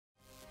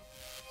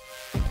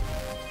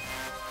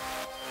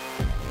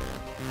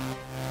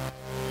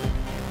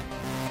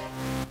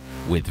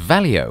With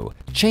Valeo,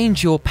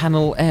 change your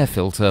panel air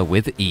filter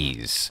with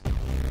ease.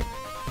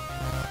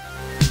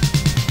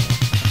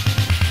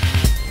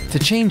 To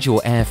change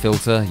your air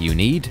filter, you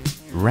need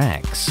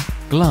rags,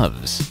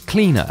 gloves,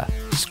 cleaner,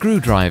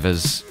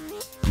 screwdrivers,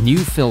 new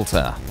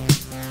filter.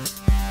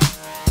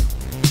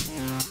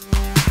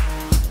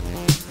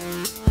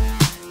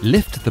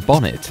 Lift the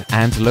bonnet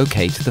and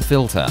locate the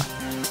filter.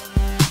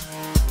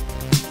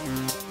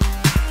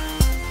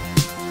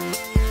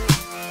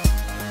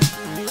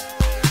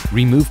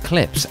 Remove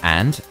clips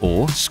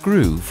and/or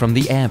screw from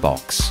the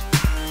airbox.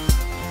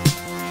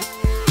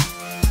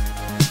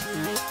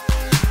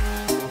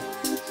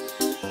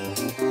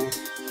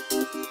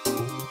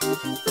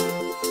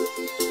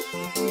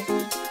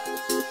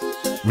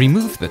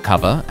 Remove the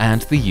cover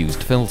and the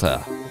used filter.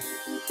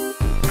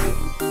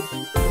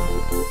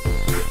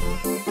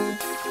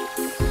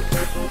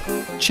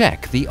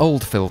 Check the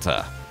old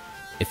filter.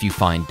 If you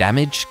find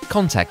damage,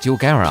 contact your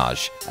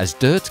garage, as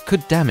dirt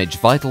could damage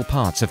vital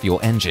parts of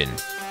your engine.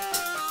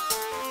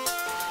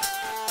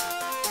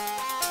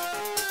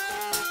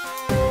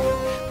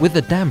 With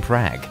a damp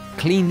rag,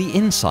 clean the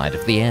inside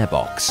of the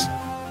airbox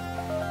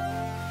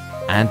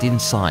and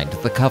inside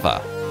the cover.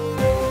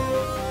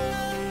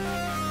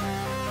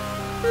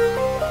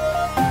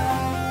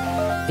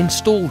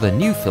 Install the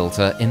new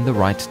filter in the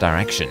right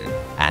direction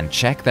and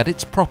check that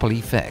it's properly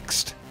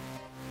fixed.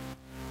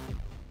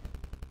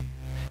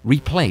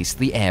 Replace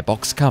the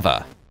airbox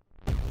cover.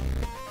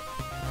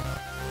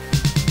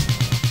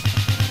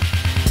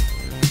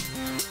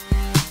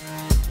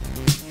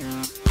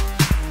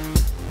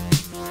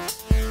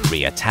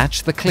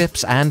 Reattach the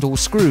clips and/or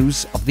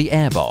screws of the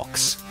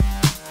airbox.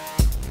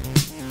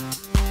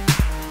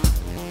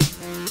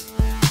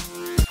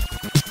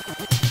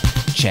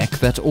 Check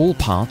that all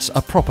parts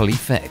are properly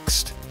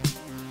fixed.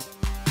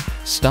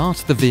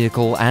 Start the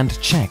vehicle and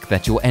check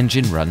that your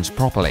engine runs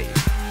properly.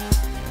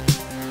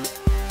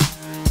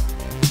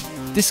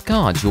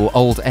 Discard your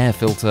old air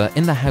filter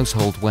in the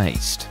household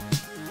waste.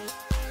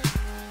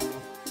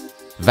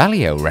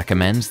 Valeo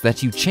recommends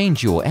that you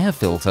change your air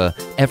filter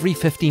every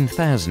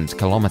 15,000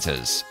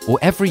 kilometers or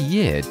every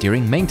year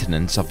during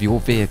maintenance of your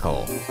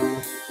vehicle.